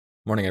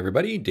Morning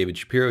everybody, David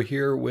Shapiro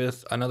here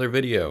with another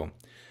video.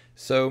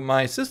 So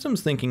my systems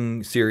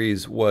thinking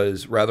series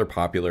was rather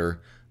popular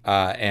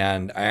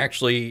and I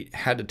actually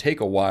had to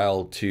take a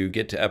while to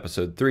get to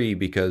episode 3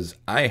 because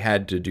I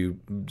had to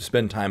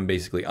spend time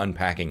basically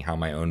unpacking how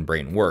my own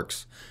brain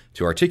works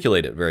to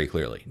articulate it very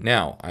clearly.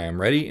 Now I am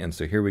ready, and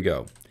so here we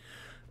go.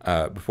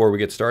 Before we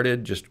get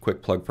started, just a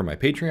quick plug for my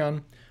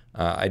Patreon.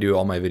 I do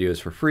all my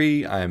videos for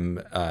free.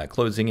 I'm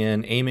closing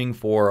in, aiming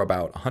for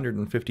about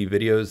 150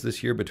 videos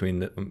this year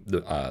between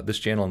this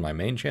channel and my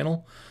main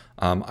channel.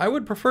 I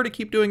would prefer to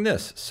keep doing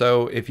this.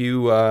 So if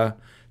you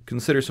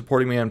consider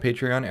supporting me on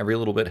Patreon, every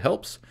little bit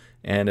helps,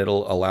 and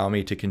it'll allow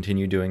me to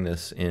continue doing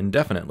this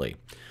indefinitely.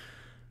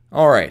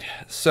 All right,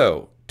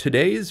 so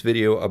today's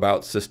video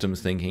about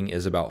systems thinking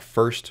is about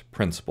first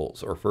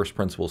principles, or first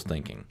principles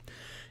thinking.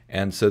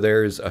 And so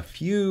there's a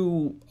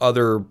few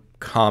other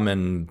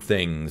common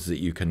things that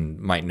you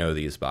might know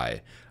these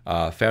by.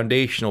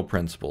 Foundational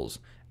principles,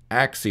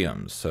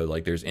 axioms, so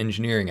like there's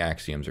engineering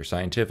axioms or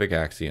scientific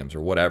axioms or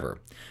whatever.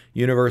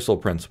 Universal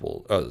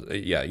principles,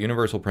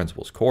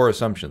 core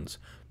assumptions,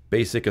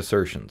 basic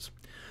assertions,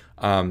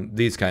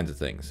 these kinds of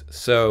things.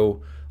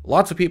 So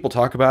lots of people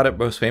talk about it,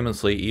 most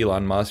famously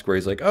Elon Musk, where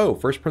he's like, oh,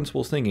 first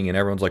principles thinking, and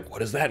everyone's like, what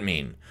does that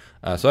mean?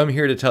 So I'm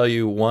here to tell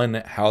you,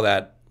 one,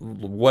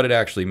 what it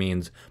actually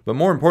means, but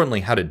more importantly,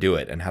 how to do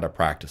it and how to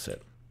practice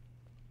it.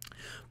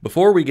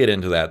 Before we get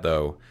into that,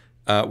 though,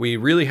 we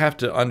really have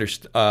to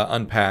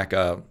unpack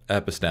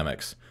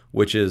epistemics,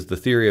 which is the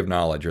theory of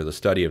knowledge or the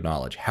study of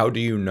knowledge. How do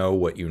you know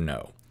what you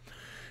know?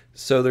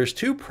 So there's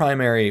two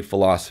primary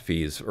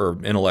philosophies or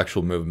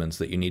intellectual movements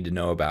that you need to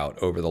know about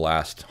over the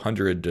last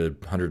 100 to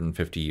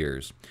 150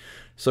 years.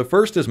 So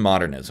first is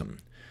modernism.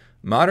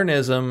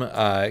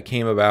 Modernism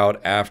came about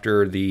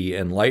after the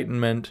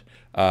Enlightenment.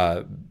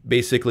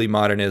 Basically,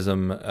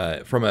 modernism,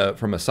 from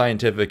a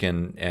scientific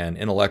and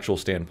intellectual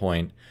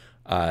standpoint,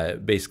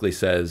 basically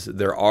says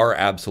there are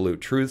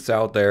absolute truths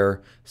out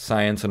there.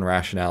 Science and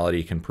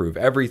rationality can prove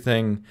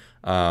everything.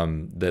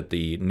 That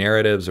the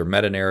narratives or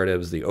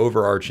meta-narratives, the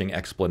overarching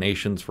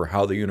explanations for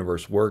how the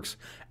universe works,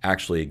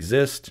 actually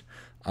exist.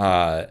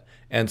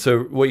 And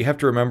so what you have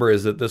to remember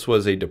is that this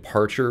was a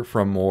departure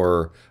from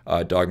more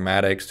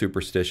dogmatic,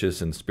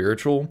 superstitious, and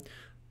spiritual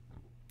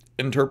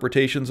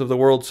interpretations of the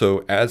world.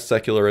 So as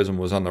secularism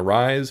was on the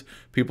rise,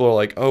 people are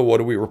like, oh, what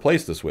do we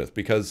replace this with?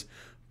 Because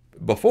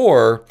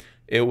before,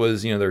 it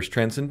was, there's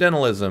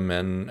transcendentalism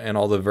and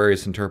all the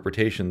various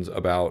interpretations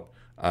about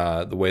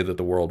the way that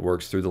the world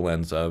works through the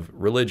lens of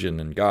religion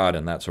and God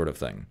and that sort of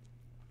thing.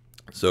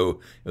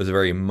 So it was a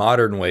very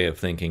modern way of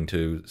thinking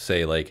to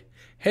say, like,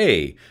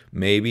 hey,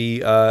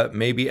 maybe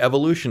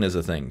evolution is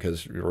a thing,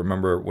 because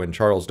remember when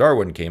Charles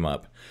Darwin came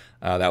up,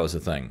 that was a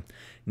thing.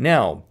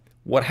 Now,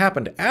 what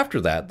happened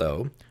after that,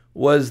 though,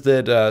 was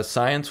that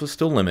science was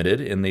still limited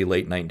in the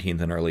late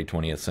 19th and early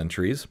 20th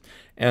centuries,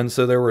 and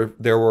so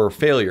there were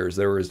failures,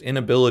 there was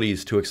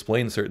inabilities to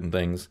explain certain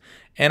things,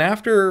 and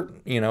after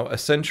a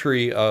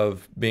century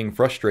of being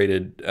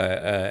frustrated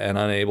and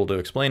unable to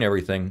explain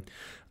everything,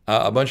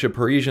 a bunch of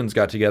Parisians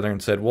got together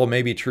and said, well,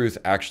 maybe truth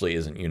actually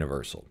isn't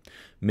universal.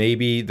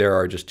 Maybe there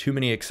are just too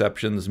many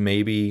exceptions.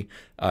 Maybe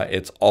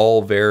it's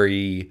all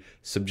very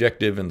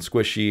subjective and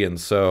squishy, and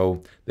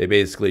so they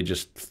basically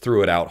just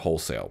threw it out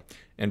wholesale.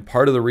 And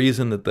part of the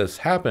reason that this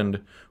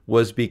happened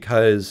was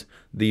because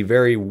the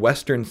very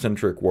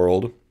Western-centric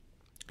world,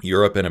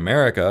 Europe and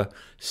America,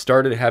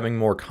 started having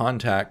more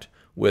contact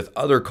with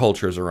other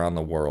cultures around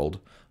the world,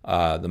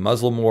 the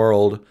Muslim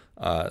world,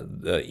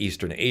 the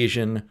Eastern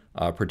Asian,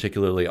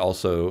 particularly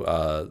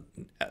also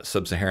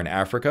Sub-Saharan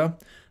Africa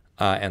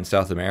and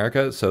South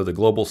America. So the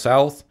global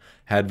South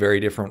had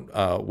very different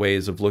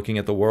ways of looking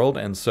at the world,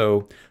 and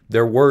so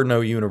there were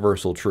no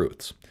universal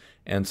truths.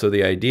 And so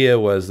the idea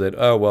was that,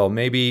 oh, well,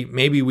 maybe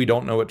we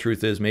don't know what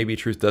truth is. Maybe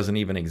truth doesn't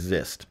even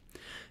exist.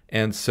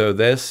 And so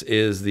this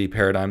is the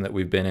paradigm that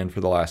we've been in for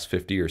the last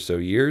 50 or so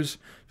years,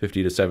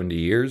 50 to 70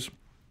 years,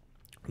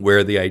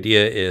 where the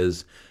idea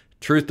is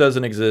truth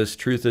doesn't exist,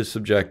 truth is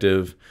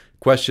subjective,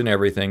 question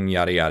everything,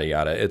 yada, yada,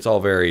 yada. It's all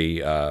very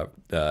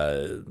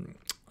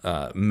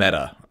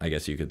meta, I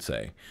guess you could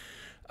say.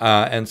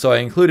 And so I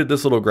included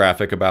this little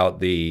graphic about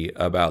the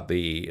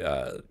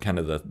kind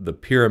of the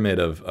pyramid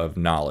of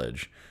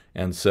knowledge.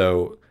 And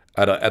so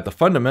at the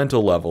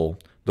fundamental level,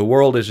 the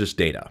world is just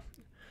data.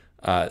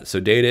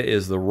 So data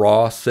is the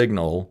raw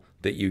signal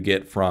that you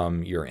get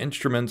from your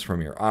instruments,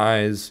 from your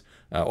eyes.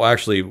 Well,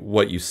 actually,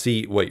 what you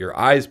see, what your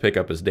eyes pick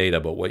up is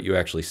data, but what you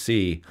actually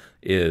see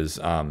is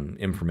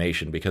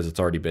information because it's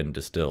already been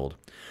distilled.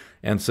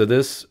 And so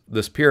this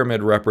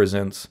pyramid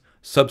represents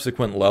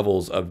subsequent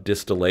levels of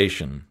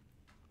distillation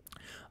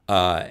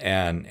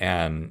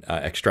and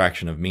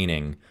extraction of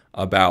meaning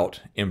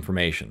about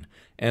information.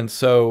 And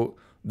so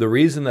the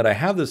reason that I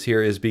have this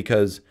here is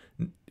because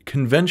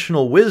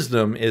conventional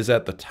wisdom is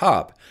at the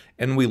top,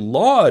 and we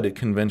laud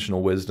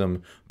conventional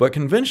wisdom, but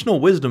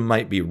conventional wisdom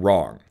might be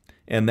wrong.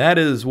 And that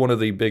is one of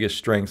the biggest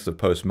strengths of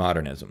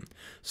postmodernism.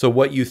 So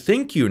what you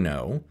think you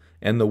know,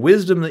 and the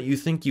wisdom that you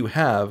think you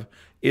have,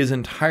 is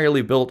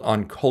entirely built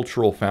on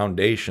cultural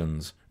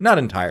foundations. Not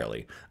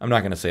entirely, I'm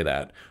not going to say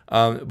that,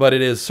 but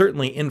it is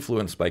certainly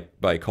influenced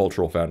by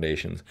cultural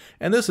foundations.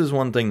 And this is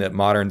one thing that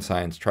modern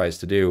science tries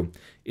to do,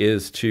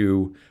 is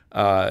to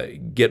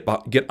get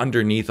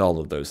underneath all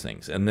of those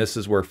things. And this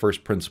is where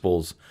first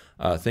principles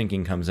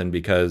thinking comes in,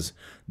 because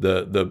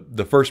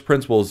the first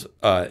principles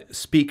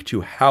speak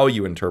to how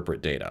you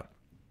interpret data.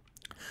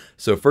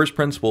 So first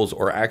principles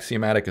or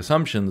axiomatic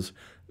assumptions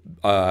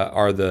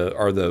are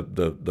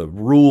the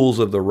rules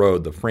of the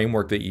road, the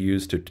framework that you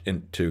use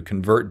to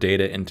convert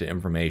data into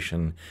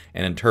information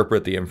and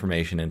interpret the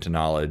information into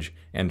knowledge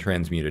and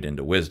transmute it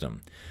into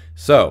wisdom.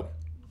 So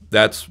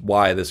that's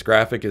why this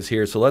graphic is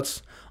here. So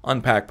let's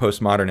unpack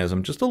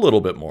postmodernism just a little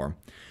bit more.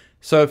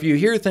 So if you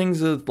hear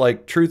things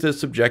like truth is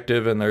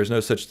subjective and there's no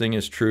such thing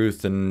as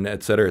truth, and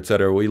et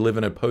cetera, we live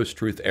in a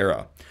post-truth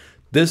era.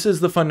 This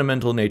is the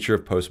fundamental nature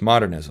of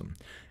postmodernism.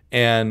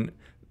 And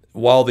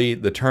while the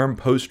term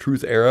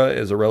post-truth era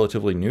is a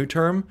relatively new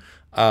term,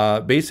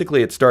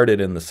 basically it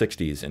started in the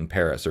 60s in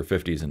Paris, or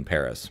 50s in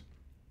Paris.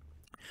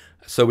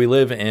 So we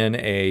live in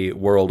a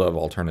world of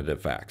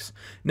alternative facts.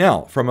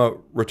 Now, from a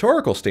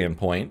rhetorical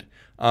standpoint,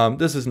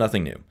 this is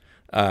nothing new.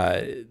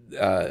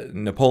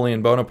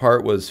 Napoleon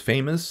Bonaparte was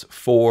famous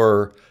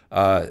for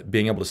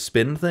being able to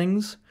spin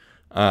things.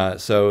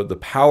 So the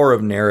power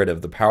of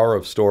narrative, the power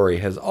of story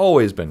has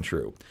always been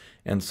true.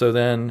 And so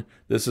then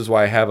this is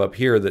why I have up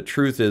here that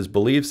truth is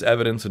beliefs,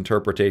 evidence,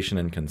 interpretation,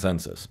 and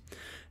consensus.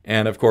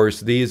 And of course,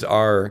 these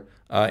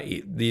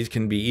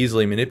can be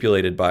easily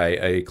manipulated by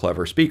a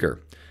clever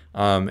speaker.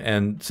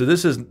 And so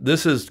this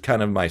is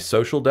kind of my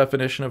social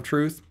definition of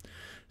truth.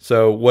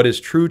 So what is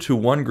true to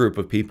one group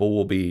of people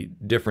will be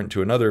different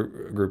to another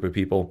group of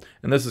people.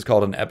 And this is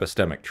called an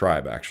epistemic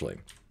tribe, actually.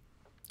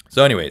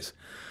 So anyways,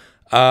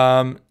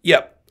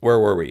 yep, where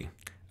were we?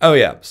 Oh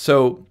yeah,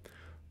 so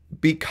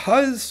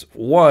because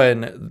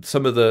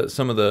some of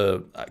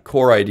the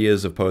core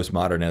ideas of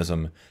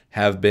postmodernism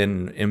have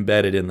been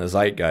embedded in the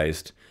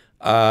zeitgeist,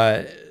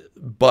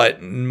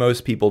 but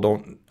most people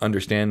don't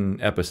understand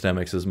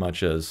epistemics as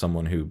much as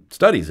someone who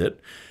studies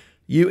it,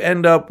 you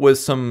end up with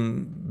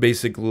some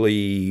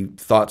basically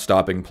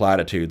thought-stopping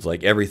platitudes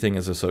like everything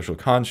is a social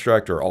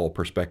construct, or all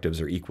perspectives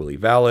are equally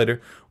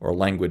valid, or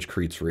language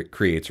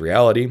creates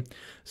reality.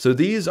 So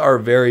these are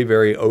very,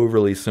 very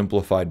overly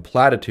simplified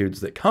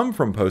platitudes that come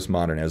from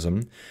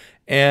postmodernism,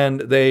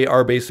 and they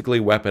are basically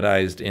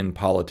weaponized in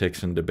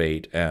politics and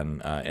debate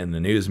and in the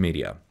news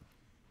media.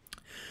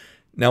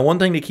 Now, one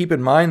thing to keep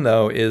in mind,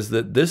 though, is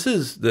that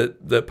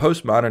that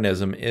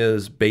postmodernism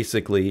is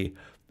basically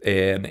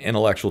an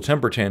intellectual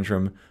temper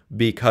tantrum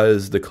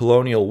because the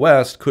colonial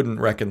West couldn't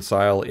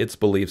reconcile its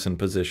beliefs and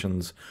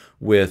positions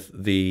with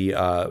the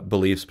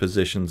beliefs,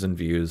 positions, and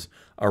views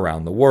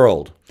around the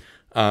world.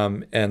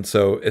 And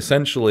so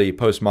essentially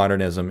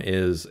postmodernism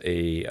is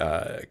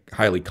a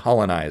highly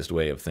colonized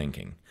way of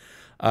thinking.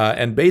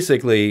 And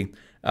basically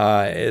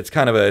it's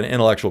kind of an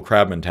intellectual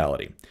crab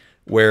mentality,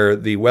 where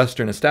the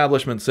Western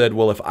establishment said,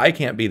 well, if I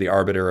can't be the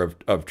arbiter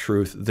of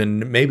truth,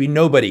 then maybe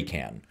nobody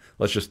can.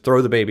 Let's just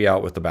throw the baby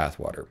out with the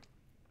bathwater.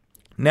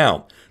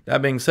 Now,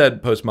 that being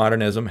said,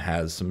 postmodernism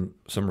has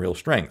some real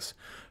strengths.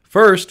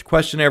 First,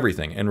 question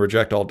everything and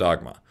reject all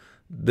dogma.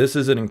 This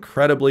is an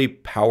incredibly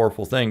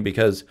powerful thing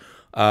because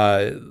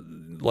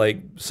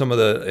like some of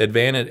the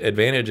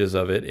advantages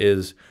of it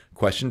is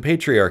question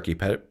patriarchy,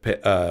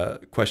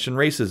 question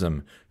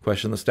racism,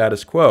 question the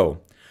status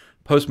quo.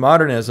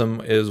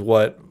 Postmodernism is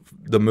what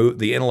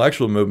the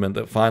intellectual movement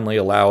that finally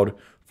allowed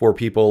for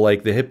people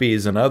like the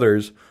hippies and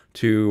others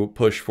to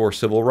push for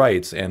civil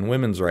rights and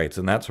women's rights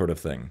and that sort of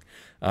thing.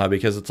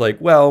 Because it's like,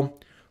 well,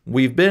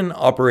 we've been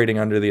operating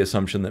under the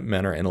assumption that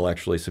men are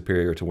intellectually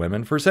superior to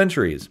women for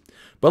centuries,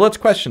 but let's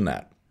question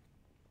that.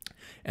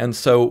 And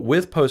so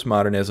with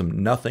postmodernism,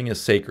 nothing is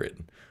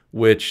sacred,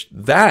 which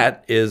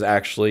that is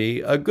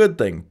actually a good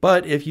thing.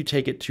 But if you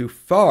take it too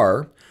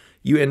far,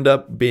 you end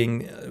up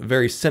being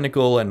very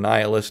cynical and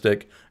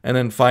nihilistic. And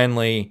then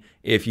finally,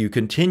 if you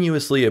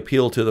continuously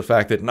appeal to the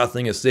fact that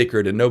nothing is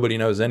sacred and nobody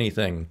knows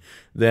anything,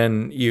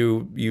 then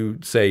you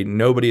say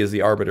nobody is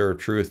the arbiter of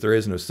truth. There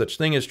is no such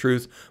thing as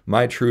truth.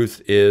 My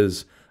truth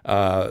is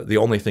the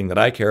only thing that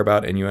I care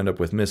about, and you end up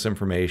with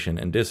misinformation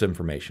and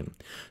disinformation.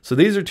 So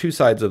these are two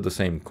sides of the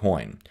same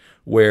coin,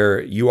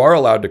 where you are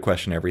allowed to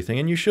question everything,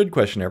 and you should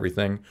question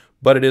everything,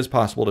 but it is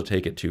possible to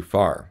take it too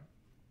far.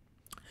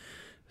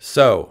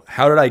 So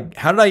how did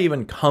I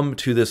even come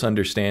to this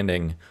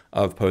understanding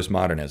of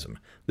postmodernism?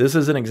 This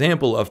is an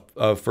example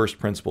of first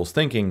principles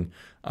thinking,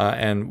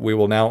 and we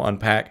will now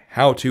unpack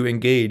how to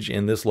engage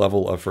in this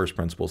level of first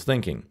principles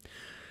thinking.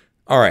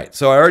 All right,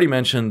 so I already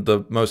mentioned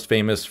the most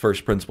famous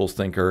first principles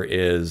thinker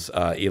is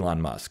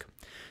Elon Musk.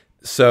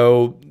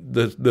 So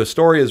the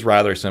story is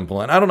rather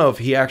simple, and I don't know if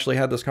he actually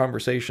had this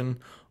conversation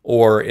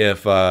or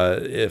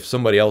if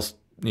somebody else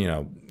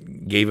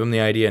gave him the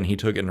idea and he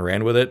took it and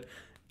ran with it.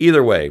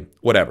 Either way,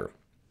 whatever.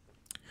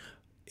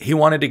 He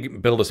wanted to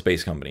build a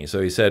space company, so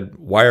he said,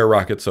 why are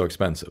rockets so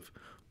expensive?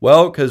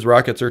 Well, because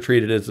rockets are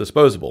treated as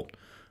disposable.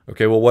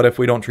 Okay, well, what if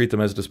we don't treat them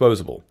as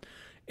disposable?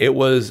 It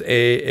was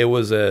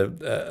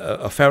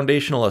a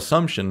foundational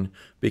assumption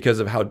because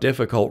of how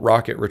difficult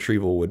rocket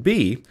retrieval would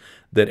be,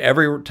 that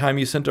every time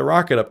you sent a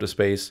rocket up to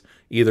space,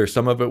 either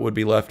some of it would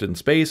be left in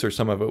space or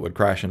some of it would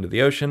crash into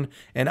the ocean,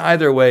 and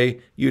either way,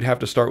 you'd have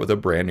to start with a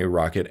brand new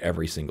rocket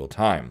every single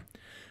time.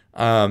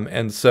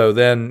 And so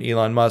then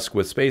Elon Musk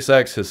with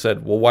SpaceX has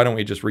said, well, why don't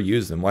we just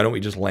reuse them? Why don't we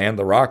just land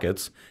the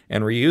rockets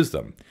and reuse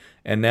them?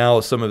 And now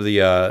some of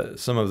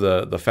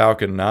the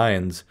Falcon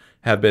 9s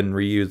have been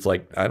reused,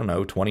 like, I don't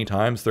know, 20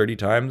 times, 30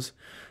 times.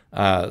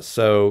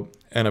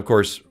 And of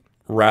course,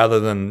 rather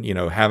than,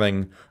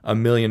 having $1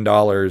 million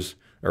or,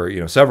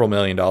 several $1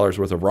 million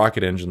worth of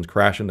rocket engines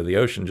crash into the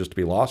ocean just to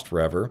be lost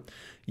forever,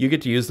 you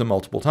get to use them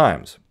multiple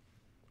times.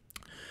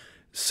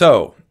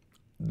 So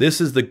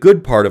this is the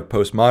good part of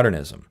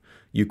postmodernism.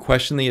 You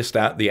question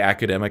the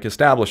academic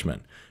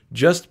establishment.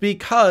 Just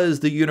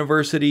because the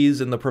universities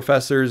and the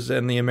professors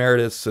and the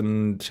emeritus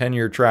and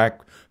tenure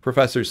track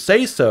professors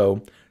say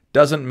so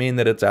doesn't mean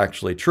that it's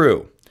actually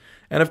true.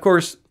 And of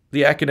course,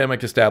 the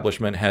academic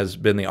establishment has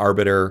been the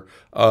arbiter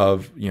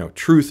of,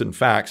 truth and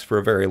facts for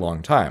a very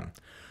long time.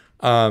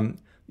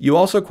 You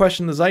also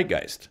question the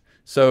zeitgeist.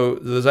 So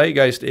the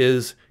zeitgeist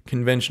is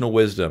conventional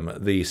wisdom,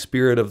 the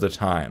spirit of the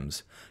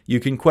times. You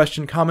can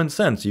question common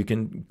sense. You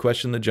can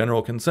question the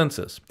general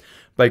consensus.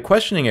 By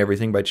questioning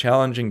everything, by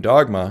challenging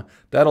dogma,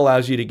 that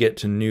allows you to get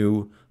to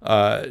new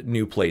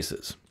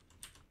places.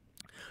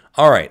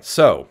 All right,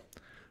 so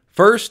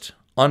first,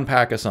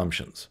 unpack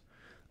assumptions.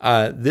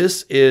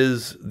 This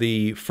is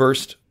the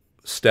first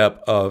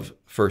step of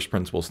first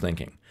principles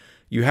thinking.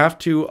 You have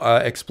to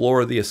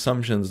explore the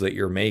assumptions that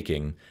you're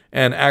making.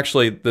 And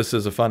actually, this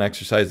is a fun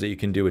exercise that you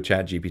can do with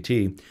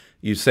ChatGPT.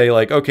 You say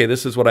like, okay,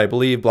 this is what I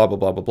believe, blah, blah,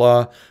 blah, blah,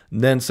 blah.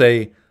 And then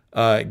say,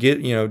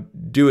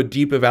 do a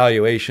deep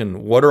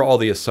evaluation. What are all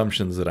the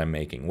assumptions that I'm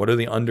making? What are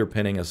the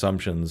underpinning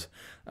assumptions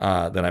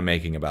that I'm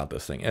making about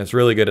this thing? And it's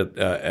really good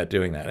at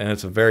doing that. And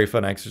it's a very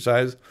fun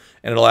exercise.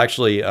 And it'll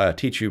actually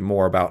teach you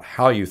more about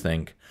how you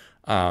think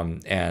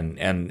and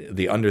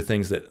the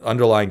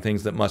underlying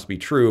things that must be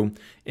true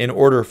in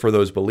order for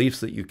those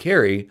beliefs that you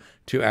carry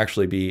to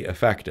actually be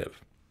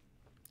effective.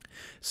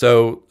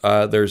 So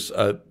there's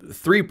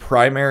 3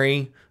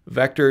 primary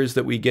vectors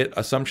that we get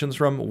assumptions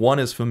from. One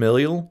is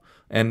familial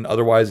and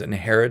otherwise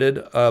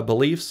inherited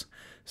beliefs.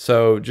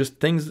 So just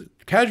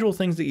casual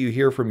things that you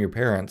hear from your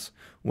parents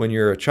when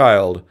you're a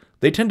child,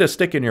 they tend to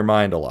stick in your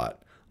mind a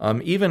lot.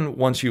 Even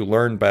once you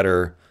learn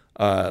better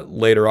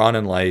later on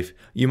in life,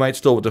 you might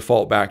still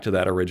default back to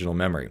that original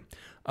memory.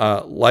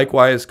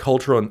 Likewise,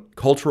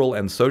 cultural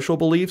and social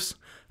beliefs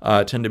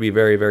tend to be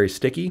very, very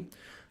sticky.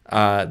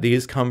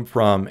 These come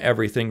from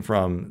everything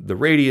from the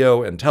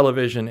radio and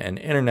television and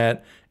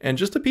internet and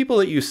just the people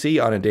that you see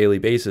on a daily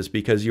basis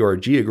because you are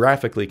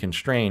geographically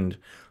constrained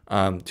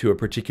to a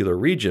particular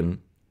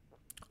region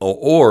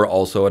or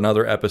also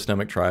another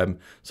epistemic tribe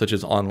such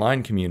as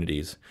online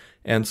communities.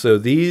 And so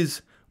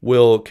these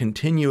will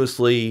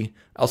continuously,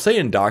 I'll say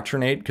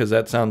indoctrinate because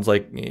that sounds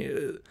like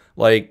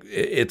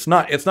it's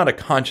not a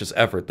conscious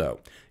effort though.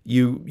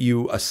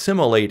 You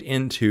assimilate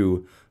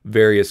into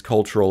various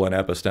cultural and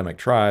epistemic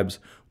tribes,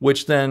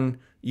 which then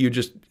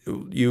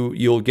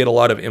you'll get a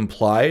lot of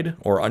implied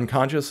or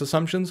unconscious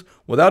assumptions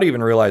without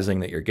even realizing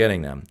that you're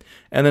getting them.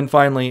 And then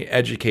finally,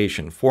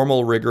 education.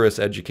 Formal, rigorous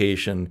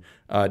education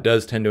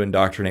does tend to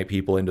indoctrinate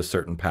people into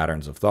certain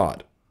patterns of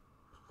thought.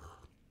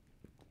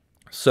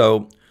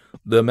 So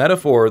the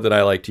metaphor that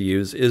I like to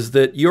use is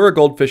that you're a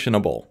goldfish in a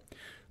bowl.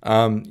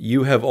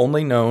 You have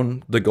only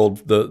known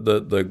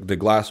the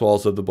glass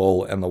walls of the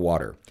bowl and the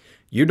water.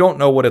 You don't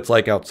know what it's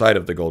like outside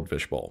of the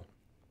goldfish bowl.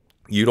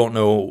 You don't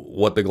know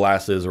what the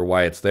glass is or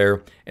why it's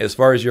there. As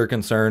far as you're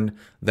concerned,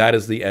 that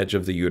is the edge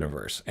of the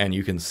universe. And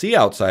you can see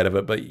outside of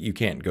it, but you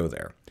can't go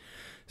there.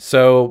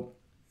 So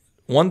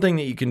one thing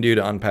that you can do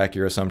to unpack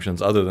your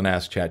assumptions, other than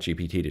ask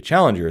ChatGPT to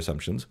challenge your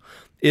assumptions,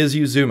 is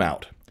you zoom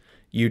out.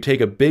 You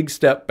take a big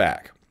step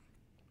back.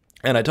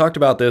 And I talked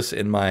about this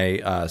in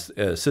my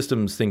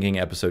Systems Thinking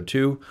Episode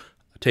 2,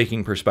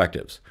 Taking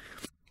Perspectives.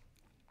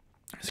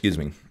 Excuse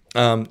me.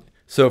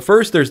 So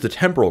first, there's the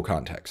temporal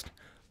context.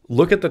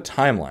 Look at the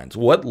timelines.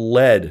 What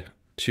led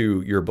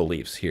to your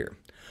beliefs here?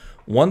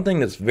 One thing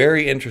that's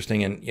very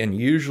interesting and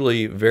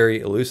usually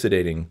very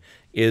elucidating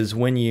is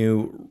when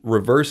you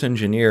reverse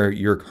engineer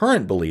your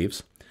current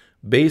beliefs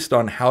based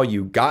on how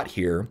you got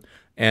here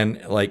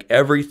and like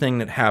everything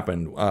that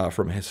happened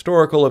from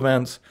historical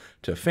events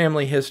to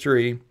family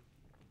history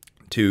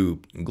to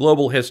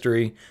global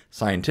history,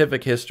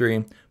 scientific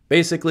history.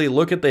 Basically,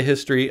 look at the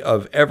history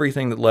of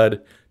everything that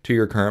led to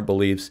your current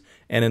beliefs.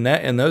 And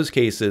in those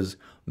cases,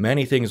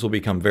 many things will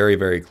become very,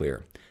 very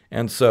clear.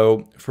 And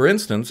so, for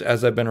instance,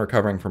 as I've been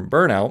recovering from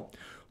burnout,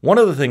 one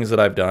of the things that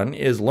I've done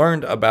is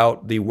learned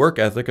about the work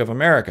ethic of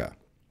America.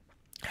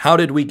 How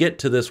did we get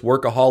to this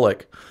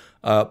workaholic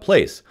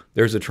place?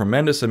 There's a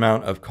tremendous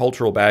amount of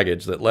cultural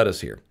baggage that led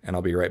us here. And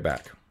I'll be right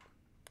back.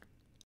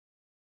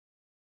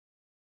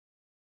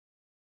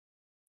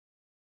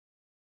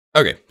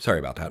 Okay, sorry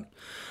about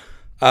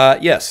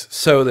that. Yes,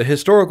 so the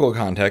historical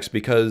context,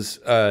 because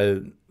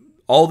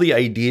all the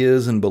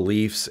ideas and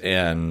beliefs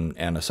and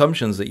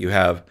assumptions that you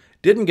have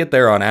didn't get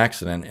there on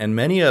accident, and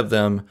many of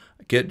them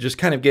just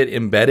kind of get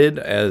embedded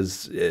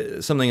as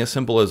something as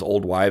simple as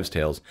old wives'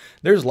 tales.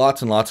 There's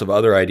lots and lots of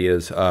other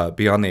ideas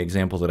beyond the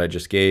example that I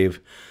just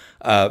gave.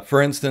 For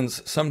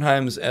instance,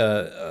 sometimes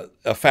a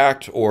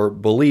fact or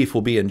belief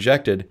will be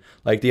injected,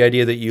 like the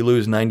idea that you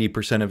lose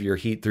 90% of your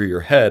heat through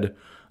your head.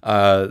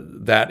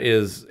 That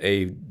is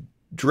a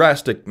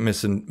drastic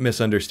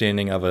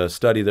misunderstanding of a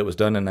study that was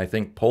done in, I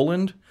think,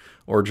 Poland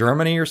or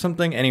Germany or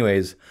something.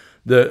 Anyways,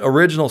 the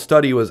original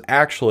study was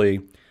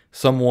actually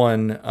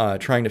someone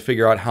trying to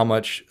figure out how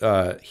much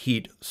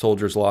heat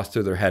soldiers lost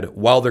through their head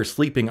while they're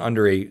sleeping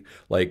under a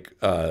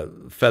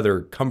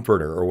feather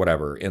comforter or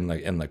whatever in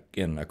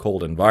a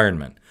cold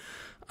environment.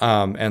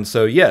 And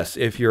so yes,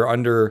 if you're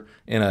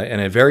in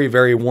a very,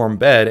 very warm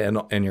bed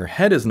and your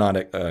head is not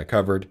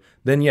covered,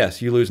 then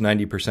yes, you lose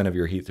 90% of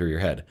your heat through your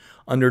head.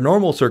 Under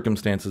normal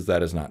circumstances,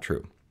 that is not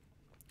true.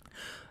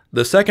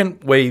 The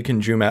second way you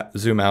can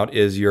zoom out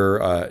is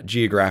your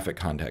geographic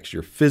context,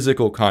 your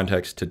physical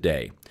context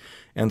today.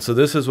 And so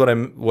this is what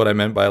I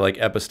meant by like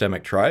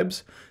epistemic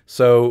tribes.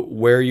 So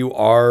where you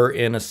are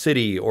in a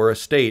city or a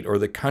state or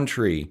the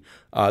country,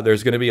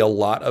 there's going to be a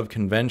lot of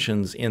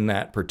conventions in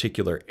that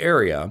particular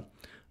area,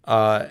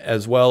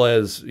 as well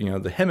as, you know,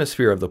 the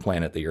hemisphere of the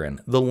planet that you're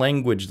in, the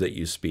language that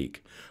you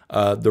speak,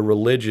 the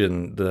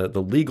religion,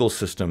 the legal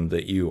system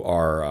that you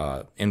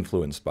are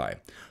influenced by.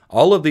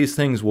 All of these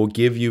things will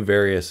give you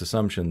various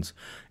assumptions.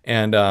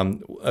 And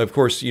of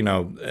course, you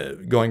know,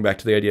 going back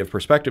to the idea of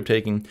perspective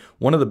taking,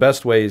 one of the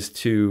best ways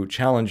to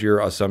challenge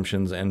your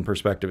assumptions and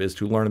perspective is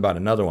to learn about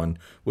another one,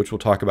 which we'll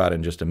talk about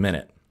in just a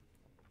minute.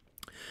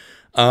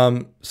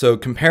 So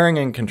comparing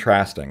and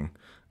contrasting,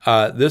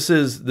 this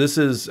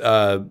is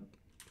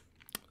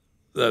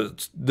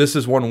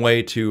one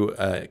way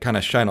to kind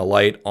of shine a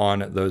light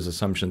on those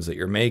assumptions that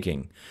you're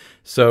making.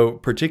 So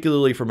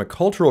particularly from a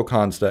cultural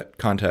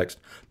context,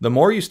 the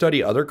more you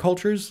study other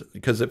cultures,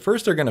 because at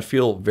first they're going to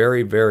feel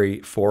very,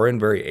 very foreign,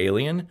 very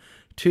alien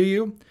to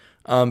you,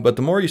 but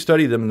the more you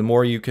study them, the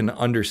more you can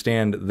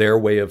understand their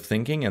way of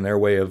thinking and their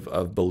way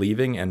of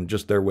believing and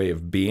just their way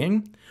of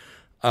being,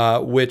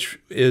 which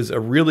is a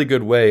really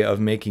good way of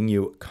making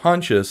you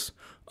conscious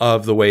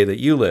of the way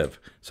that you live.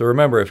 So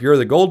remember, if you're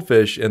the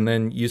goldfish and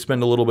then you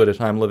spend a little bit of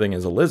time living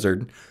as a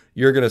lizard,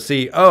 you're going to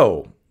see,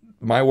 oh,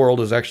 my world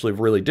is actually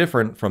really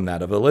different from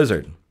that of a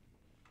lizard.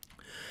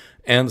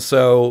 And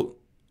so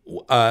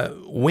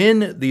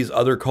when these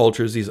other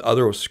cultures, these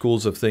other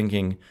schools of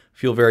thinking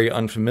feel very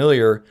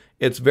unfamiliar,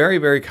 it's very,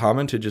 very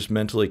common to just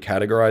mentally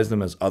categorize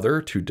them as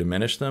other, to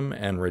diminish them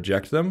and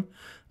reject them.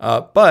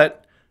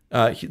 But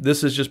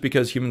this is just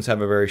because humans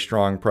have a very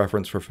strong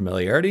preference for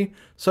familiarity.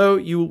 So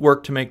you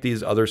work to make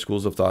these other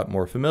schools of thought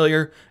more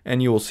familiar,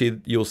 and you'll see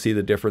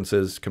the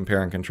differences,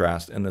 compare and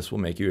contrast, and this will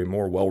make you a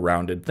more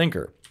well-rounded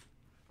thinker.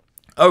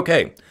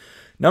 Okay,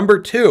 number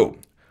 2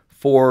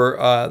 for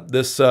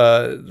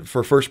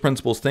for first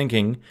principles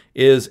thinking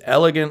is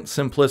elegant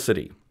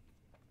simplicity.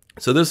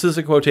 So this is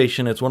a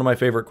quotation. It's one of my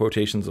favorite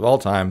quotations of all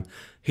time.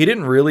 He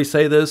didn't really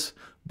say this,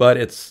 but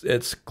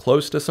it's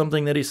close to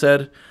something that he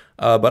said.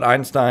 But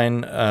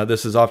Einstein,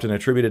 this is often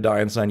attributed to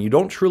Einstein, you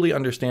don't truly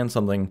understand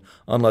something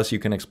unless you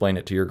can explain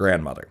it to your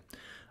grandmother.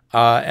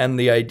 And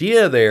the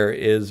idea there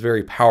is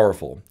very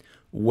powerful,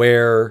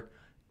 where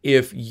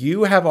if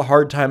you have a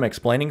hard time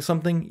explaining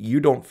something,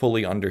 you don't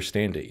fully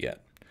understand it yet.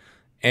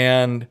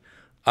 And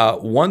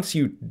once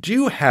you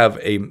do have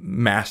a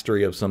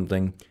mastery of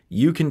something,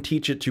 you can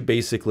teach it to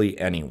basically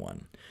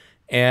anyone.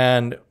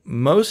 And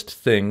most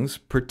things,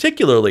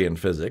 particularly in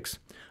physics,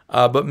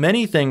 but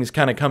many things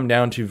kind of come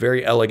down to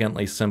very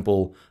elegantly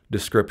simple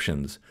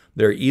descriptions.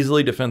 They're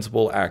easily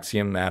defensible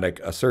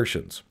axiomatic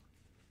assertions.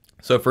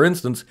 So for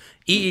instance,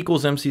 E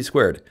equals mc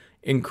squared,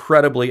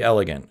 incredibly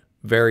elegant,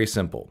 very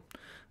simple.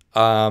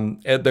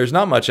 There's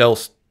not much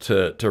else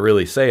to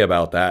really say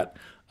about that.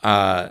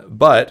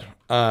 But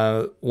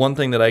one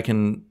thing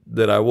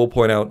that I will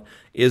point out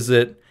is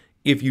that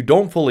if you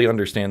don't fully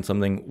understand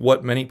something,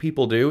 what many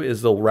people do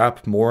is they'll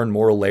wrap more and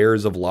more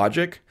layers of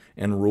logic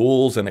and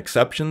rules and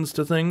exceptions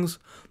to things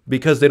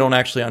because they don't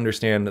actually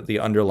understand the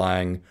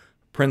underlying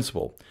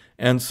principle.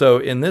 And so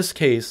in this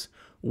case,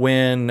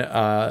 when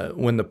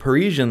the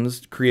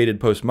Parisians created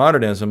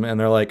postmodernism and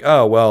they're like,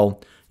 oh,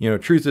 well, you know,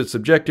 truth is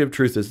subjective,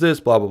 truth is this,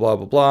 blah, blah, blah,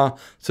 blah, blah.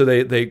 So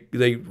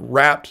they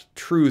wrapped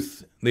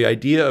truth, the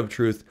idea of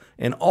truth,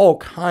 in all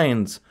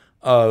kinds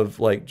of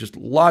like just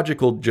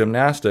logical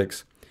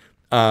gymnastics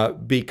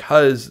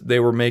because they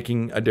were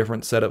making a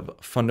different set of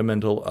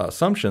fundamental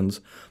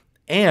assumptions,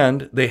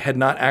 and they had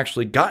not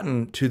actually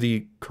gotten to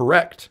the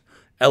correct,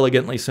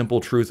 elegantly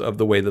simple truth of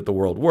the way that the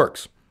world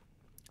works.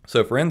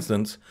 So for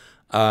instance,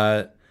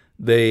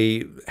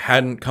 they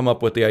hadn't come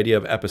up with the idea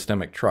of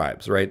epistemic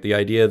tribes, right? The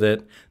idea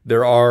that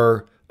there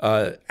are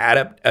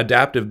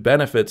adaptive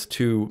benefits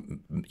to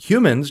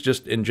humans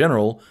just in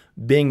general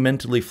being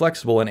mentally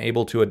flexible and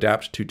able to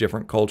adapt to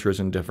different cultures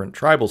and different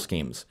tribal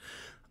schemes.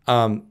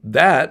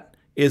 That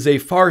is a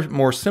far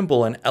more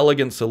simple and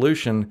elegant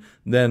solution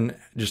than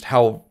just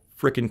how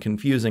frickin'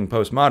 confusing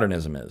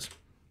postmodernism is.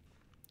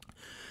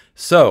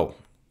 So,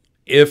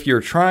 if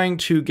you're trying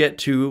to get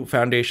to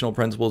foundational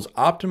principles,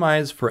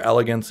 optimize for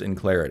elegance and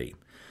clarity.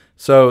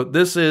 So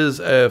this is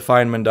a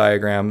Feynman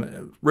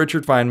diagram.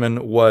 Richard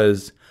Feynman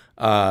was,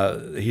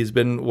 he's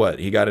been,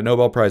 he got a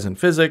Nobel Prize in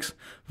physics,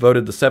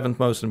 voted the 7th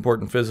most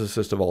important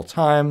physicist of all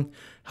time,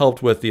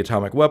 helped with the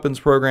atomic weapons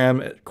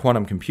program,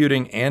 quantum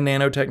computing, and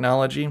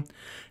nanotechnology.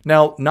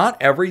 Now, not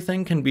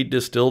everything can be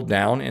distilled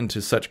down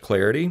into such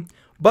clarity,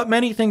 but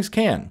many things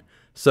can.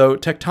 So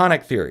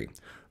tectonic theory.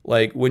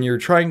 Like when you're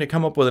trying to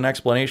come up with an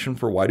explanation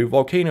for why do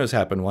volcanoes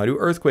happen, why do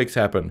earthquakes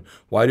happen,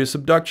 why do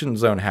subduction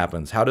zone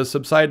happens, how does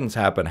subsidence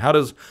happen, how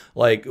does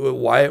why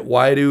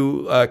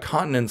do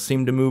continents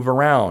seem to move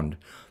around?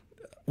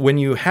 When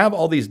you have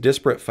all these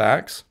disparate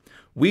facts,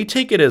 we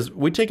take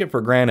it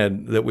for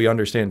granted that we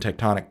understand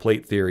tectonic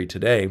plate theory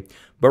today.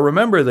 But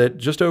remember that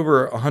just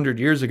over 100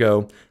 years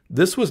ago,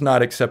 this was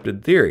not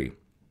accepted theory.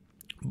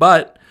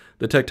 But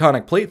the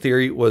tectonic plate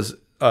theory was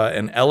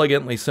an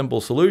elegantly simple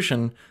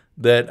solution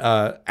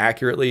that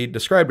accurately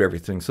described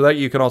everything. So that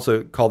you can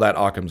also call that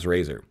Occam's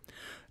razor.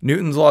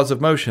 Newton's laws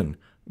of motion,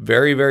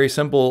 very, very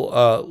simple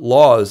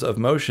laws of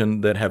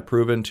motion that have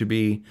proven to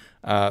be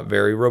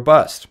very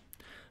robust.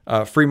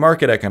 Free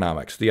market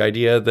economics, the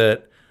idea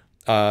that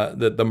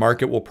that the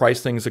market will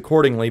price things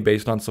accordingly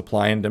based on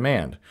supply and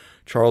demand.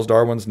 Charles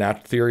Darwin's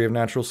theory of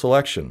natural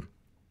selection.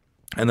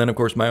 And then, of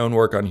course, my own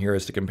work on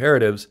heuristic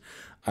imperatives.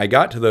 I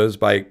got to those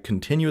by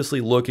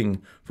continuously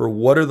looking for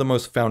what are the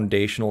most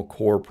foundational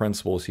core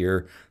principles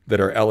here that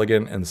are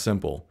elegant and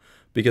simple.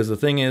 Because the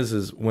thing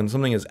is when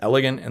something is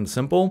elegant and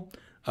simple,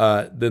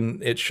 then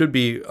it should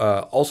be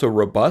also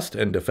robust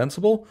and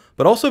defensible,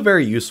 but also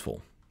very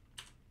useful.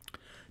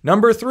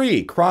 Number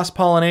 3,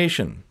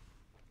 cross-pollination.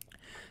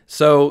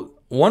 So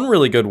one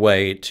really good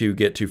way to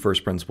get to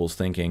first principles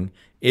thinking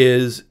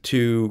is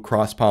to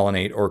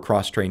cross-pollinate or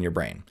cross-train your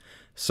brain.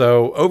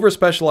 So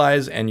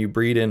over-specialize and you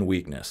breed in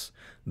weakness.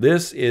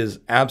 This is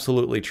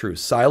absolutely true.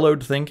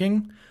 Siloed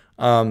thinking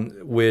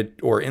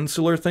or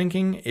insular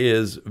thinking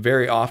is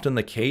very often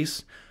the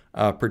case,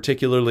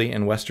 particularly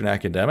in Western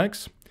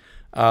academics.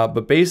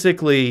 But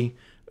basically,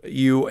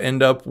 you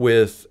end up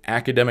with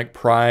academic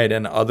pride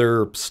and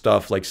other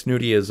stuff like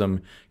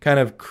snootyism kind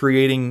of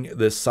creating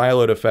this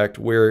siloed effect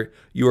where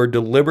you are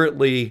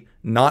deliberately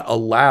not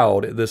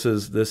allowed. This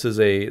is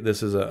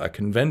a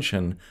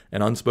convention,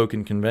 an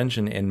unspoken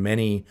convention in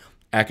many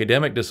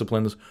academic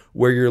disciplines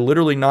where you're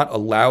literally not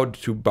allowed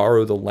to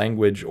borrow the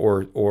language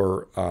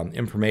or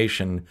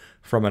information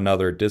from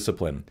another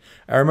discipline.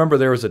 I remember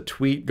there was a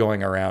tweet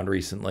going around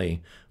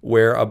recently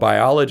where a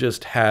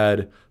biologist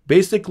had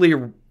basically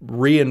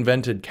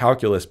reinvented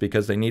calculus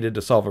because they needed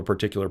to solve a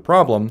particular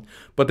problem,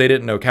 but they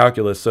didn't know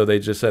calculus, so they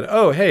just said,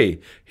 oh, hey,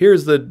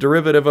 here's the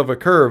derivative of a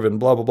curve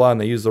and blah, blah, blah,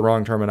 and they used the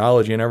wrong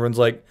terminology, and everyone's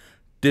like,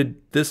 did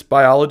this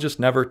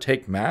biologist never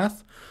take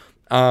math?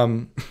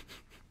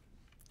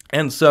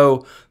 And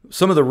so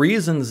some of the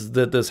reasons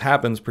that this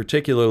happens,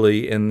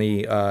 particularly in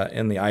the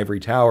ivory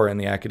tower and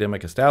the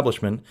academic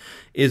establishment,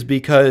 is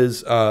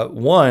because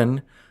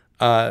one,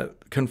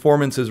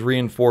 conformance is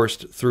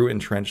reinforced through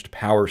entrenched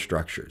power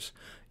structures.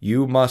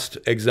 You must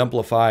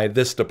exemplify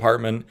this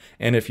department,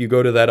 and if you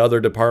go to that other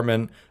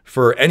department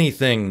for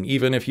anything,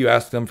 even if you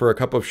ask them for a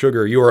cup of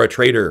sugar, you are a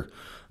traitor.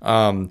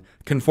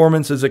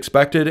 Conformance is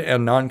expected,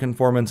 and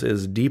nonconformance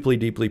is deeply,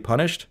 deeply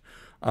punished.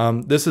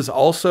 This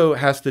also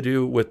has to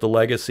do with the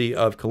legacy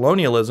of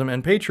colonialism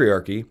and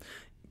patriarchy,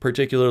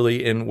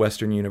 particularly in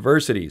Western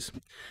universities.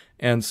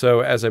 And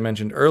so, as I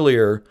mentioned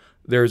earlier,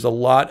 there's a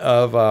lot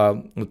of,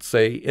 let's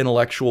say,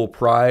 intellectual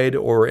pride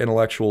or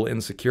intellectual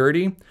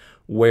insecurity,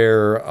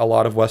 where a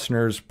lot of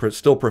Westerners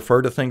still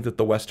prefer to think that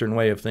the Western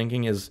way of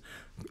thinking is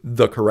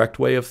the correct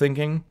way of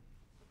thinking.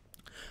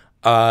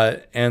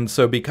 And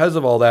so because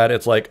of all that,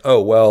 it's like,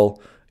 oh,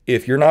 well,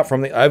 if you're not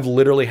from I've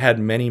literally had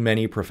many,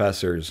 many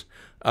professors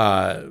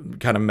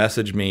kind of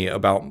message me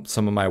about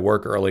some of my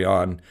work early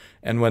on.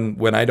 And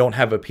when I don't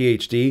have a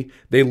PhD,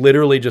 they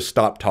literally just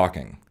stop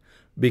talking.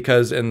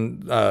 Because,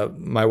 and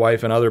my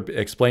wife and other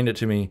explained it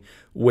to me,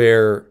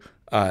 where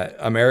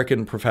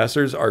American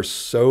professors are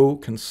so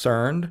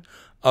concerned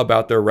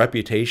about their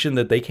reputation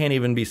that they can't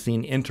even be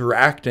seen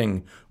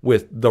interacting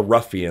with the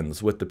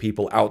ruffians, with the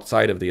people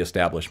outside of the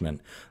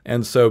establishment.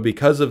 And so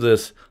because of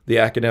this, the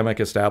academic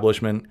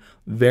establishment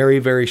very,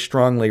 very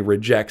strongly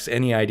rejects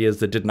any ideas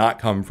that did not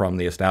come from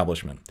the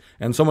establishment.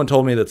 And someone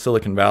told me that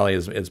Silicon Valley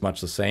is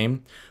much the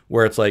same,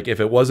 where it's like,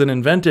 if it wasn't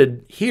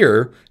invented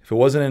here, if it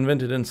wasn't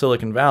invented in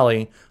Silicon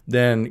Valley,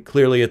 then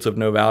clearly it's of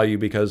no value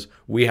because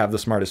we have the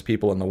smartest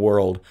people in the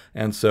world.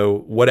 And so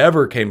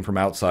whatever came from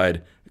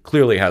outside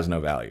clearly has no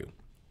value.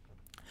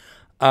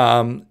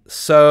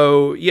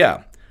 So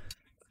yeah,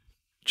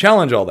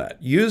 challenge all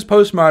that. Use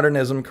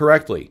postmodernism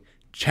correctly.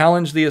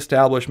 Challenge the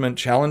establishment,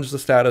 challenge the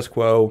status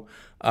quo,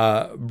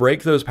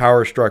 break those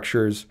power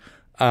structures,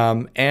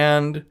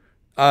 and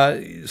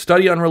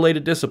study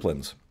unrelated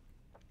disciplines.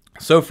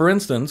 So for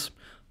instance,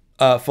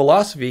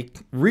 philosophy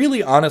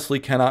really honestly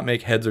cannot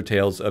make heads or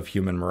tails of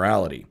human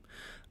morality.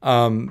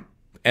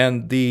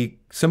 And the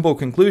simple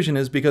conclusion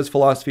is because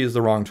philosophy is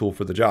the wrong tool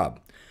for the job.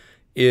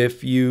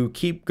 If you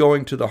keep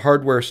going to the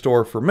hardware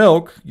store for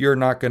milk, you're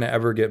not going to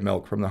ever get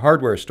milk from the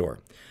hardware store.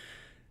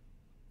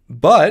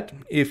 But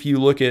if you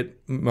look at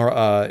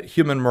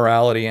human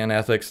morality and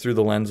ethics through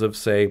the lens of,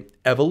 say,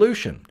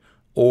 evolution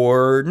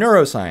or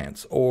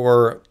neuroscience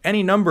or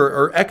any number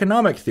or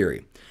economic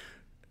theory,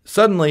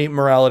 suddenly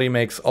morality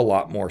makes a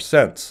lot more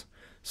sense.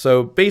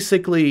 So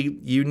basically,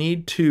 you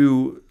need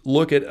to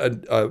look at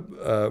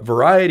a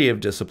variety of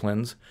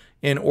disciplines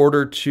in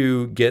order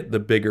to get the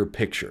bigger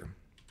picture.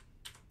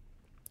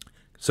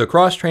 So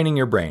cross-training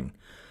your brain.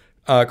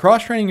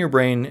 Cross-training your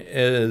brain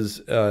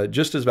is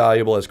just as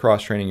valuable as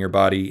cross-training your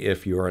body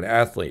if you're an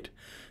athlete.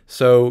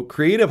 So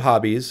creative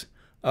hobbies,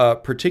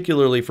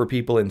 particularly for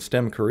people in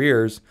STEM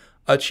careers,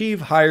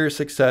 achieve higher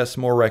success,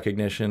 more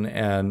recognition,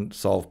 and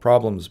solve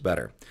problems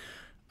better.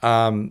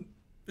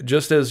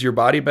 Just as your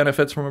body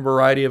benefits from a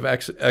variety of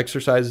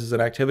exercises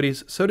and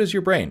activities, so does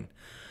your brain.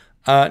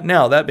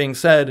 Now, that being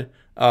said,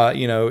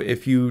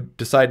 if you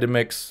decide to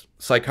mix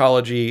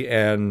psychology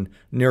and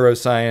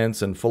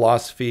neuroscience and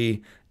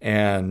philosophy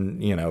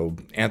and,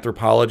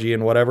 anthropology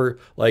and whatever,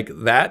 like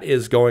that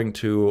is going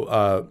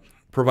to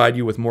provide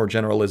you with more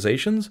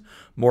generalizations,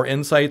 more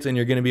insights, and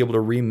you're going to be able to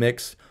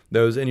remix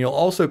those. And you'll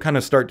also kind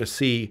of start to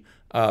see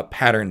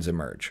patterns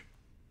emerge.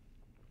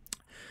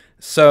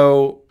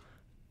 So,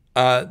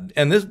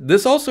 and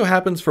this also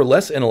happens for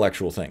less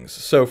intellectual things.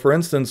 So, for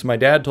instance, my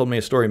dad told me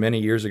a story many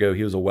years ago.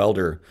 He was a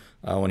welder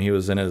when he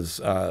was in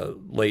his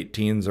late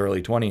teens,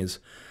 early 20s.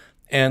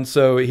 And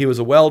so he was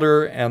a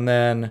welder, and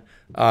then,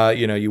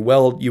 you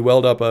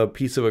weld up a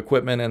piece of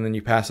equipment, and then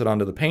you pass it on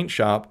to the paint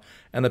shop.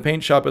 And the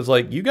paint shop is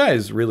like, you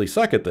guys really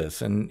suck at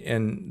this.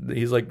 And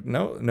he's like,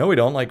 no, we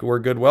don't. Like, we're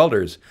good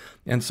welders.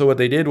 And so what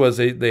they did was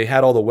they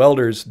had all the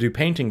welders do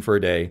painting for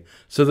a day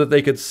so that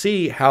they could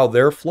see how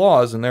their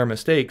flaws and their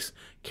mistakes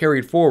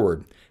carried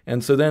forward.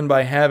 And so then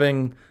by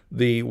having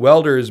the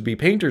welders be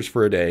painters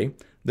for a day,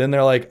 then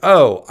they're like,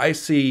 oh, I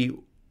see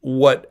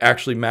what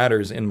actually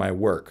matters in my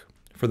work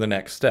for the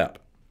next step.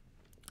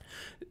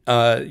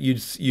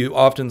 You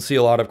often see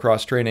a lot of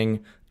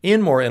cross-training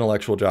in more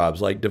intellectual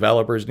jobs, like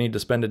developers need to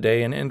spend a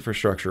day in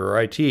infrastructure or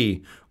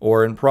IT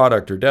or in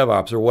product or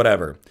DevOps or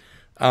whatever.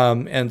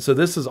 And so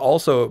this is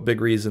also a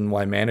big reason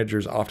why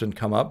managers often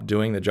come up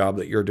doing the job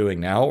that you're doing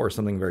now or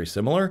something very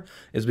similar,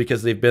 is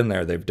because they've been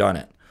there, they've done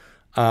it.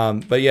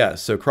 But yeah,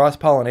 so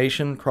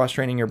cross-pollination,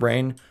 cross-training your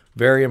brain,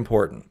 very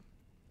important.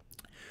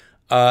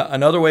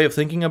 Another way of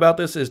thinking about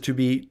this is to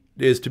be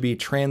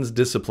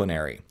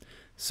transdisciplinary.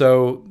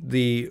 So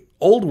the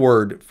old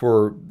word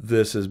for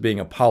this is being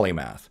a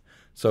polymath.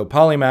 So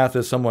polymath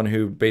is someone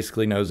who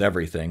basically knows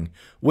everything,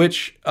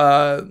 which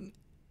at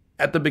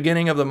the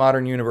beginning of the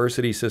modern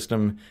university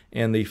system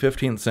in the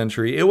 15th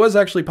century, it was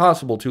actually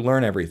possible to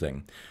learn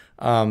everything.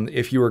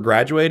 If you were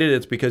graduated,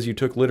 it's because you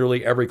took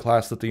literally every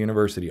class that the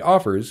university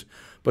offers.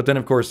 But then,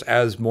 of course,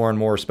 as more and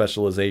more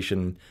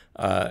specialization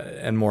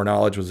and more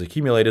knowledge was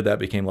accumulated, that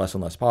became less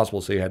and less possible.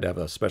 So you had to have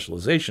a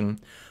specialization.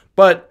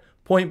 But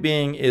point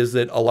being is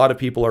that a lot of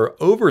people are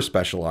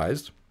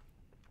over-specialized.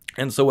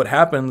 And so what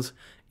happens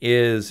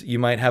is you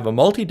might have a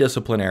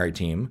multidisciplinary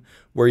team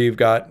where you've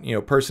got,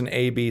 person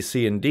A, B,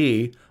 C, and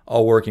D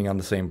all working on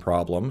the same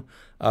problem.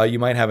 You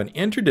might have an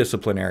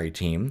interdisciplinary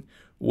team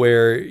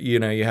where,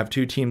 you have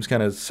two teams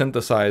kind of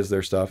synthesize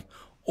their stuff,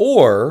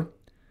 or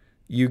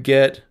you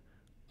get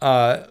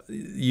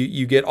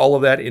you get all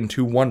of that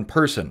into one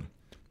person.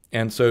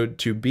 And so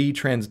to be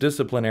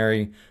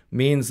transdisciplinary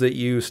means that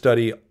you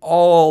study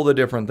all the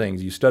different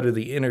things. You study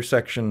the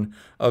intersection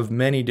of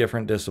many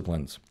different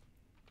disciplines.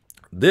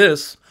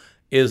 This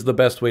is the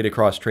best way to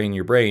cross-train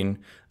your brain.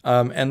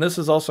 And this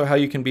is also how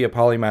you can be a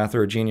polymath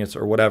or a genius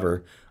or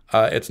whatever.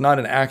 It's not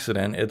an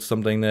accident. It's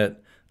something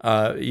that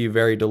you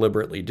very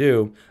deliberately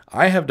do.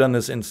 I have done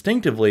this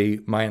instinctively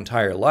my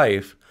entire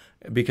life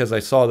because I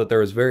saw that there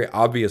was very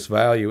obvious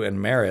value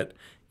and merit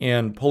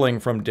in pulling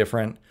from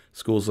different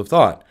schools of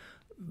thought.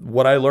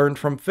 What I learned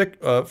from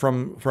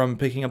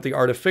picking up the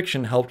art of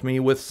fiction helped me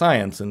with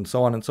science and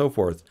so on and so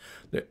forth.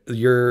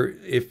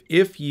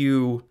 If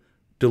you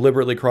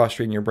deliberately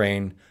cross-train your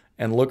brain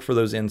and look for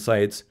those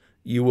insights,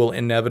 you will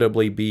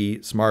inevitably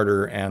be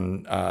smarter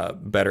and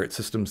better at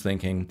systems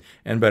thinking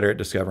and better at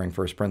discovering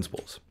first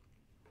principles.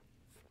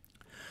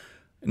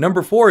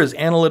 Number 4 is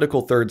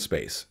analytical third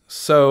space.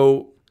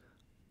 So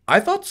I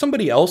thought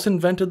somebody else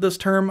invented this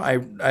term. I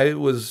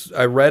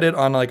read it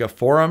on like a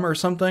forum or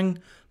something,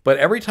 but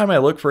every time I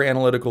look for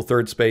analytical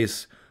third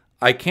space,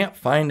 I can't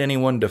find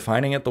anyone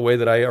defining it the way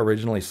that I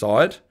originally saw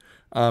it.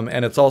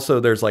 And it's also,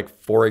 there's like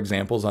 4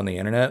 examples on the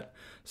internet.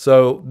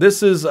 So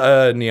this is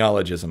a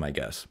neologism, I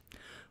guess.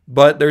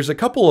 But there's a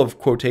couple of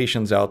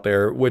quotations out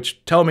there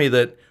which tell me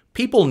that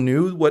people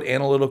knew what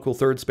analytical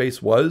third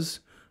space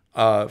was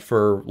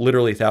for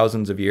literally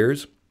thousands of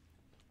years.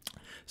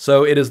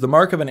 So it is the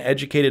mark of an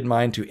educated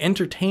mind to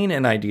entertain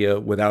an idea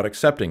without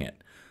accepting it.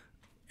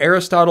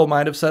 Aristotle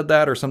might have said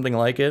that or something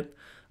like it.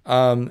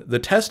 The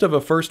test of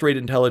a first-rate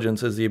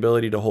intelligence is the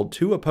ability to hold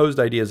two opposed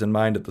ideas in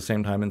mind at the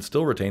same time and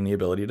still retain the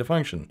ability to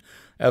function.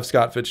 F.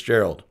 Scott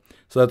Fitzgerald.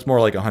 So that's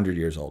more like 100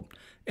 years old.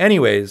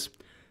 Anyways,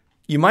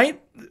 you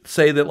might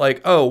say that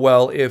like, oh,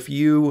 well, if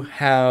you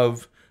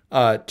have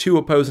two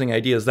opposing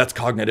ideas, that's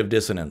cognitive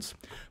dissonance.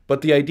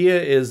 But the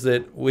idea is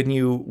that when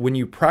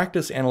you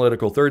practice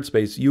analytical third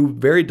space, you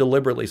very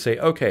deliberately say,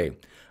 okay,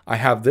 I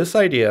have this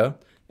idea,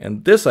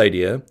 and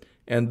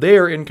they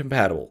are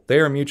incompatible. They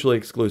are mutually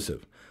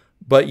exclusive.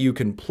 But you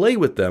can play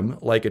with them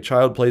like a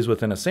child plays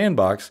within a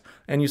sandbox,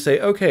 and you say,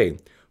 okay,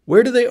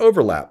 where do they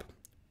overlap?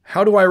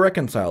 How do I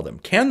reconcile them?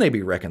 Can they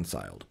be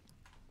reconciled?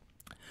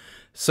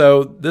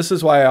 So this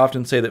is why I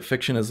often say that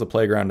fiction is the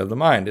playground of the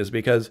mind, is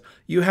because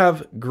you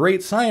have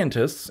great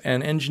scientists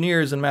and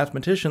engineers and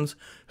mathematicians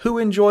who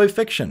enjoy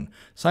fiction,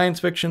 science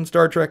fiction,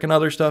 Star Trek, and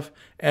other stuff.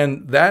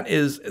 And that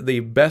is the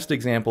best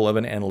example of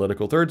an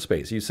analytical third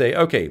space. You say,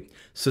 okay,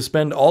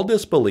 suspend all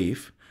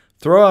disbelief,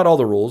 throw out all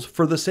the rules.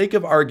 For the sake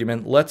of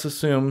argument, let's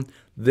assume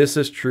this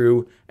is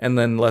true, and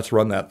then let's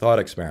run that thought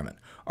experiment.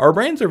 Our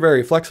brains are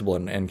very flexible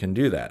and can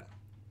do that.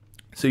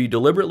 So you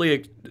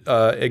deliberately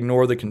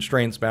ignore the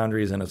constraints,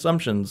 boundaries, and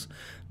assumptions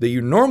that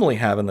you normally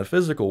have in the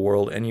physical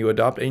world, and you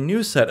adopt a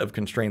new set of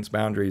constraints,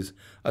 boundaries,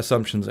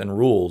 assumptions, and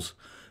rules.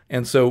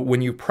 And so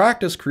when you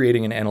practice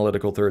creating an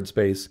analytical third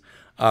space,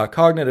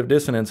 cognitive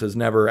dissonance is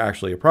never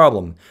actually a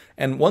problem.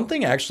 And one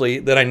thing actually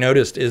that I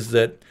noticed is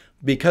that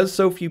because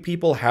so few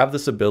people have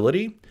this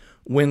ability,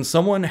 when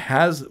someone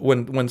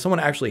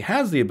actually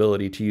has the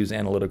ability to use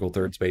analytical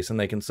third space, and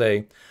they can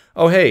say,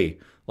 oh, hey,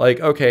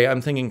 like, okay,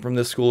 I'm thinking from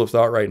this school of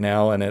thought right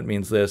now, and it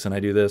means this, and I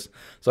do this.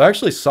 So I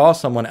actually saw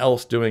someone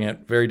else doing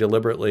it very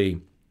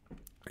deliberately.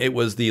 It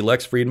was the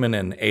Lex Fridman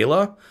and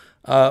Ayla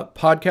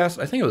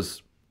podcast. I think it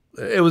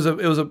was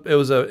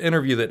an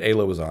interview that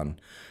Ayla was on,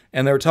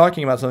 and they were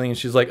talking about something, and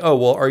she's like, oh,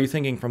 well, are you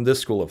thinking from this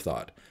school of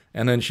thought?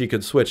 And then she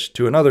could switch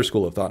to another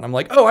school of thought, and I'm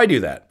like, oh, I do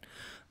that.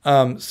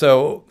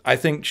 So I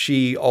think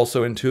she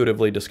also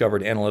intuitively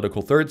discovered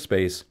analytical third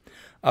space.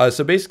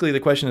 So basically the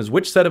question is,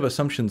 which set of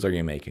assumptions are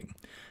you making?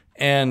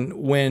 And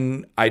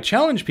when I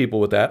challenge people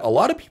with that, a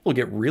lot of people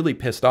get really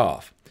pissed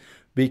off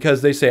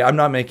because they say, I'm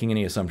not making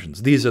any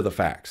assumptions. These are the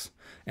facts.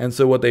 And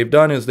so what they've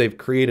done is they've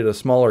created a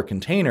smaller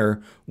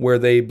container where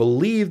they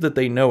believe that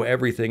they know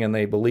everything and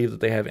they believe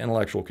that they have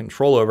intellectual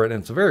control over it.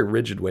 And it's a very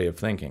rigid way of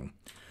thinking.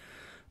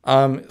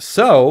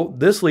 So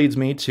this leads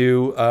me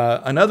to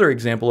another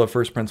example of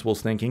first principles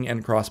thinking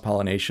and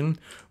cross-pollination,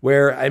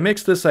 where I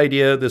mix this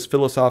idea, this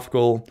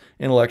philosophical,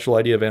 intellectual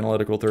idea of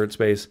analytical third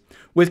space,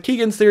 with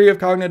Keegan's theory of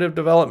cognitive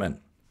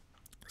development.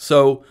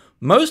 So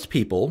most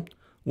people,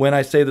 when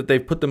I say that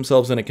they've put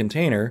themselves in a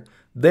container,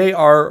 they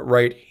are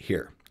right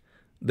here.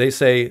 They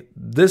say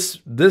this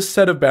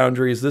set of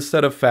boundaries, this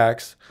set of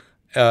facts,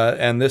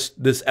 and this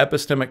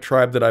epistemic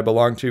tribe that I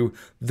belong to,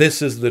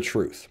 this is the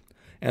truth.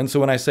 And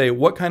so when I say,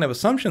 what kind of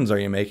assumptions are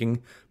you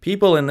making?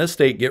 People in this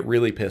state get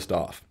really pissed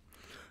off.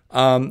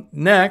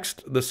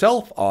 Next, the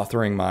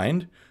self-authoring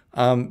mind,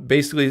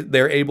 basically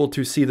they're able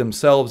to see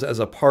themselves as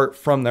apart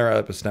from their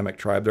epistemic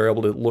tribe. They're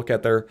able to look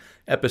at their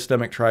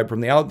epistemic tribe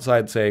from the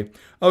outside, say,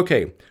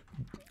 okay,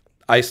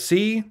 I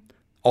see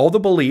all the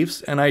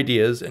beliefs and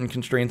ideas and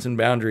constraints and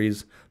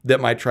boundaries that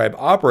my tribe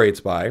operates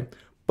by,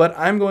 but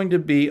I'm going to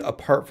be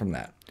apart from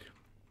that.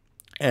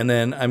 And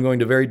then I'm going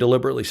to very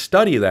deliberately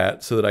study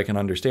that so that I can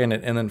understand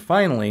it. And then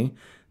finally,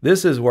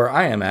 this is where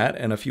I am at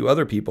and a few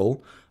other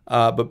people.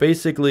 But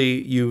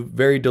basically, you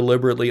very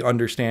deliberately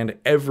understand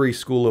every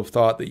school of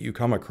thought that you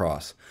come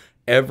across,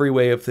 every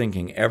way of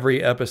thinking,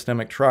 every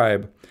epistemic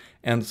tribe.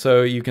 And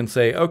so you can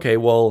say, okay,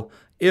 well,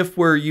 if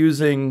we're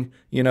using,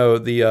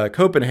 the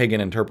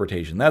Copenhagen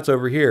interpretation, that's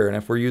over here. And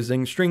if we're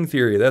using string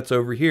theory, that's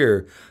over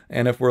here.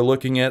 And if we're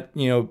looking at,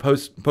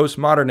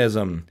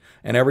 postmodernism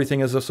and everything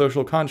is a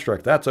social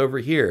construct, that's over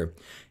here.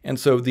 And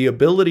so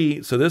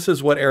so this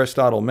is what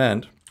Aristotle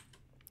meant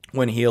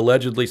when he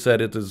allegedly said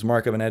it is the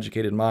mark of an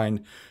educated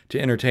mind to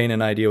entertain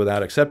an idea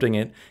without accepting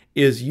it,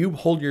 is you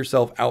hold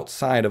yourself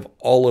outside of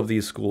all of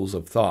these schools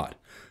of thought.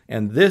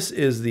 And this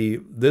is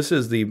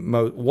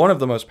one of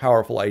the most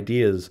powerful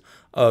ideas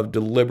of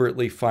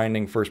deliberately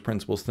finding first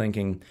principles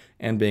thinking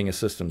and being a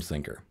systems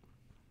thinker.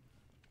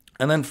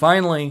 And then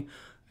finally,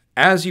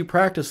 as you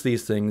practice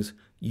these things,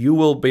 you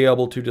will be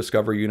able to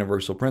discover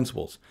universal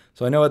principles.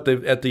 So I know at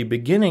the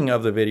beginning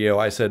of the video,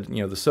 I said,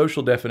 the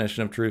social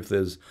definition of truth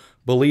is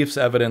beliefs,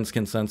 evidence,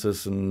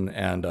 consensus,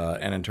 and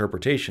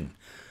interpretation.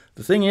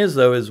 The thing is,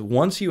 though, is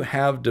once you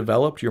have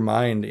developed your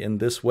mind in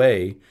this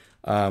way,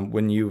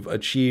 when you've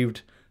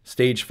achieved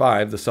stage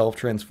 5, the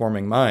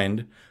self-transforming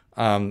mind,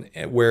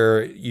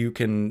 where you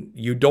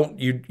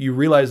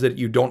realize that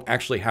you don't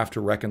actually have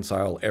to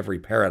reconcile every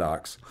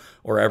paradox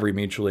or every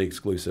mutually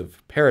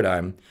exclusive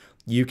paradigm.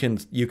 You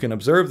can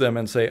observe them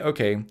and say,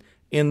 okay,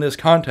 in this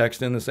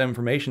context, in this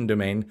information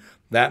domain,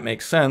 that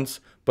makes sense,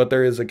 but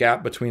there is a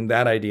gap between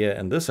that idea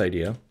and this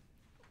idea.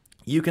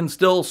 You can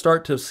still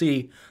start to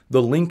see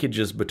the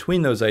linkages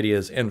between those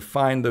ideas and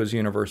find those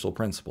universal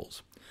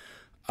principles.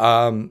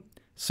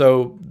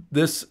 So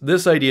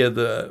this idea,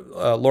 the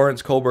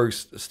Lawrence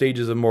Kohlberg's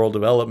stages of moral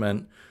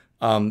development,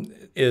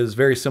 is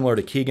very similar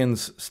to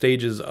Kegan's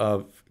stages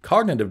of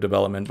cognitive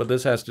development, but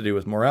this has to do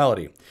with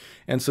morality.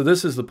 And so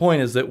this is the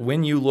point: is that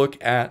when you look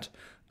at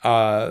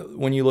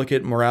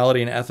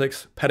morality and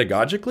ethics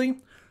pedagogically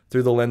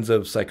through the lens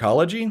of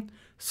psychology,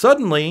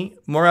 suddenly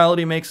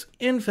morality makes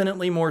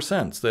infinitely more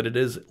sense. That it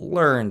is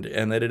learned,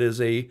 and that it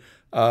is a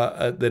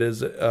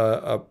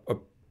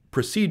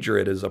procedure.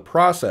 It is a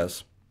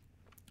process.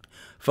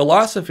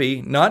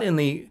 Philosophy, not in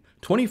the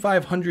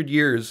 2,500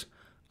 years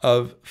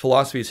of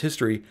philosophy's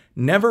history,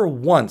 never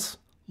once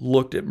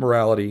looked at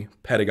morality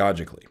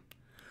pedagogically.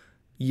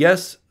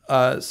 Yes,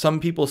 some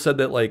people said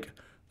that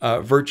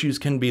virtues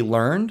can be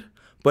learned,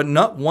 but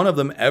not one of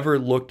them ever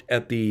looked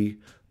at the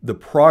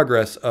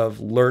progress of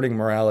learning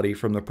morality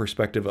from the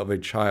perspective of a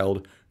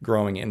child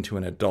growing into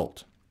an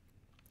adult.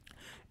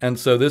 And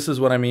so this is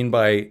what I mean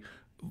by,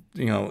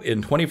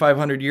 in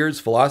 2,500 years,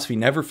 philosophy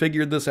never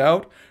figured this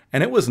out,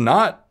 and it was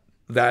not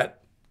that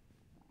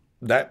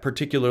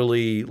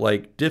particularly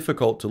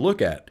difficult to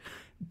look at.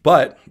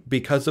 But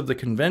because of the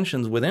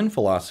conventions within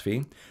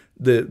philosophy,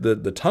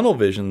 the tunnel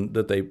vision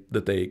that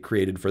they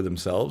created for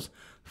themselves,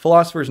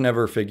 philosophers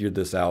never figured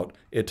this out.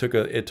 It took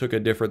a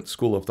different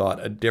school of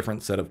thought, a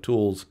different set of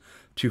tools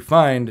to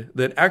find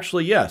that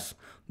actually, yes,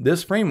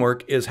 this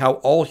framework is how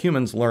all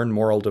humans learn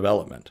moral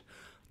development.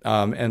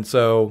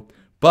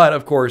 But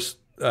of course,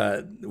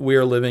 we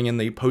are living in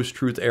the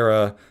post-truth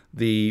era,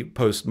 the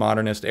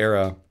postmodernist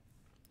era,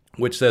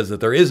 which says that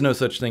there is no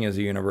such thing as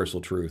a universal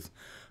truth.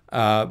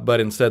 But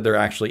instead there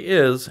actually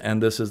is,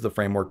 and this is the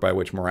framework by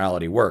which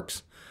morality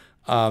works.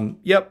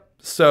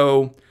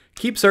 So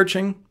keep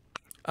searching.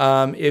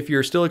 If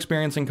you're still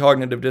experiencing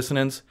cognitive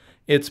dissonance,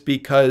 it's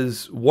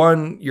because,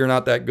 one, you're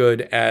not that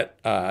good at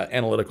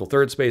analytical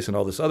third space and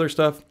all this other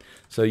stuff.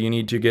 So you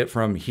need to get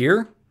from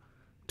here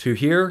to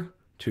here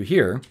to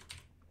here.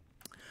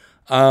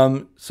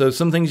 So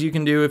some things you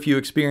can do if you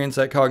experience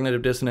that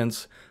cognitive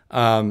dissonance.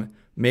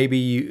 Maybe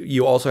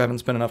you also haven't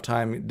spent enough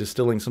time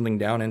distilling something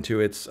down into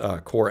its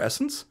core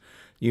essence.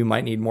 You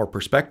might need more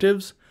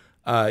perspectives.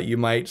 You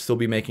might still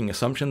be making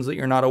assumptions that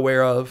you're not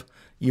aware of.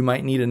 You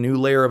might need a new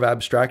layer of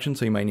abstraction,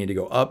 so you might need to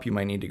go up, you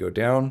might need to go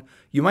down.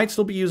 You might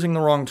still be using the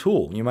wrong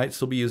tool. You might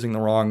still be using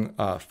the wrong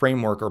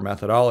framework or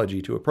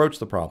methodology to approach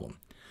the problem.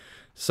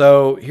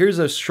 So here's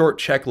a short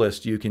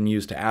checklist you can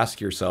use to ask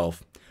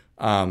yourself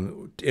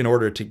in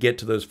order to get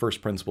to those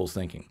first principles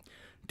thinking.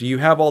 Do you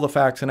have all the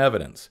facts and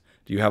evidence?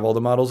 Do you have all the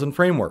models and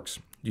frameworks?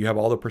 Do you have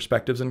all the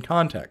perspectives and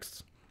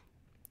contexts?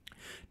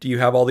 Do you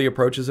have all the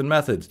approaches and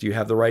methods? Do you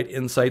have the right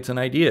insights and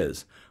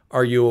ideas?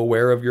 Are you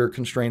aware of your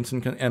constraints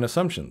and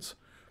assumptions?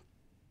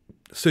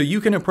 So you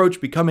can approach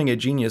becoming a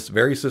genius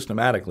very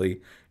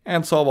systematically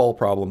and solve all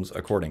problems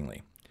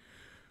accordingly.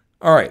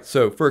 All right,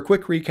 so for a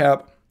quick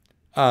recap,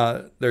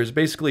 there's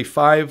basically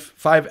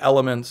five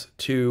elements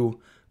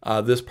to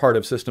this part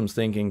of systems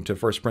thinking, to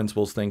first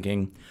principles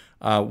thinking.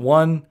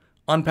 One,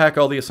 unpack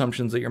all the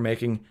assumptions that you're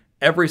making,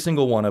 every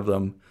single one of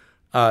them.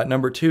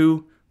 Number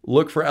two,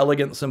 look for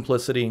elegant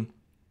simplicity.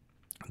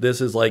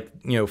 This is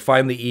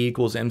find the E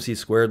equals MC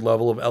squared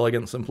level of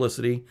elegant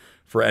simplicity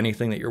for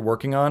anything that you're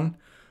working on.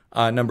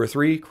 Number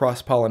three,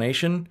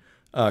 cross-pollination,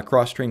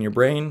 cross-train your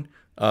brain,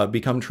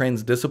 become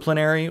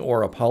transdisciplinary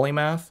or a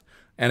polymath.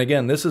 And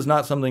again, this is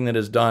not something that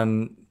is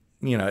done,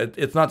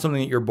 it's not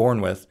something that you're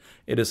born with.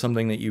 It is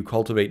something that you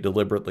cultivate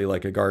deliberately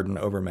like a garden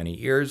over many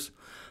years.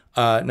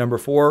 Number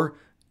four,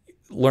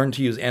 learn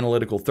to use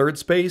analytical third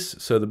space.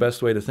 So the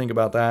best way to think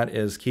about that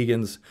is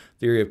Kegan's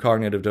theory of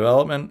cognitive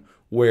development,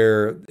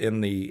 where in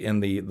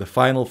the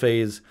final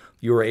phase,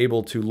 you are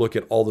able to look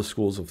at all the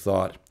schools of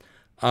thought.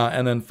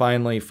 And then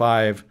finally,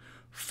 five,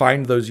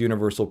 find those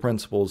universal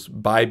principles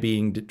by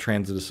being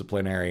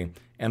transdisciplinary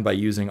and by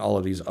using all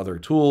of these other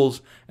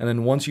tools. And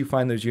then once you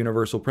find those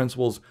universal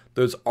principles,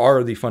 those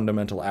are the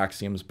fundamental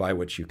axioms by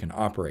which you can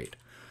operate.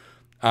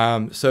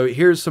 So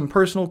here's some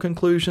personal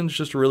conclusions,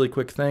 just a really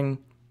quick thing.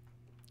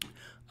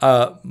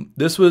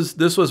 This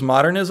was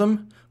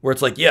modernism, where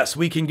it's yes,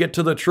 we can get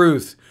to the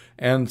truth.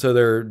 And so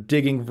they're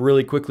digging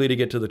really quickly to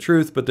get to the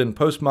truth. But then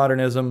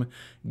postmodernism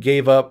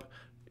gave up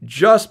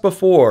just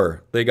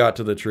before they got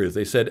to the truth.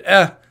 They said,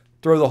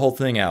 throw the whole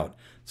thing out.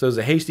 So it was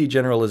a hasty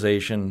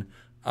generalization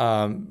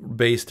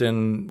based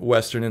in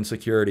Western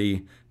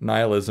insecurity,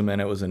 nihilism,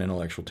 and it was an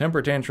intellectual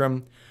temper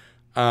tantrum.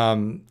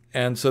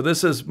 And so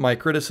this is my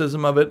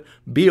criticism of it.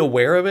 Be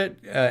aware of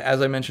it.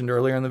 As I mentioned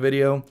earlier in the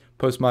video,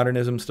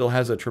 postmodernism still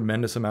has a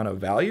tremendous amount of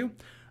value,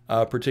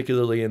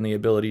 particularly in the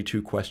ability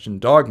to question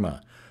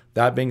dogma.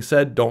 That being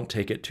said, don't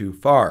take it too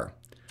far.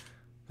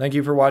 Thank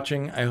you for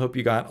watching. I hope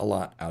you got a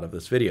lot out of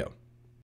this video.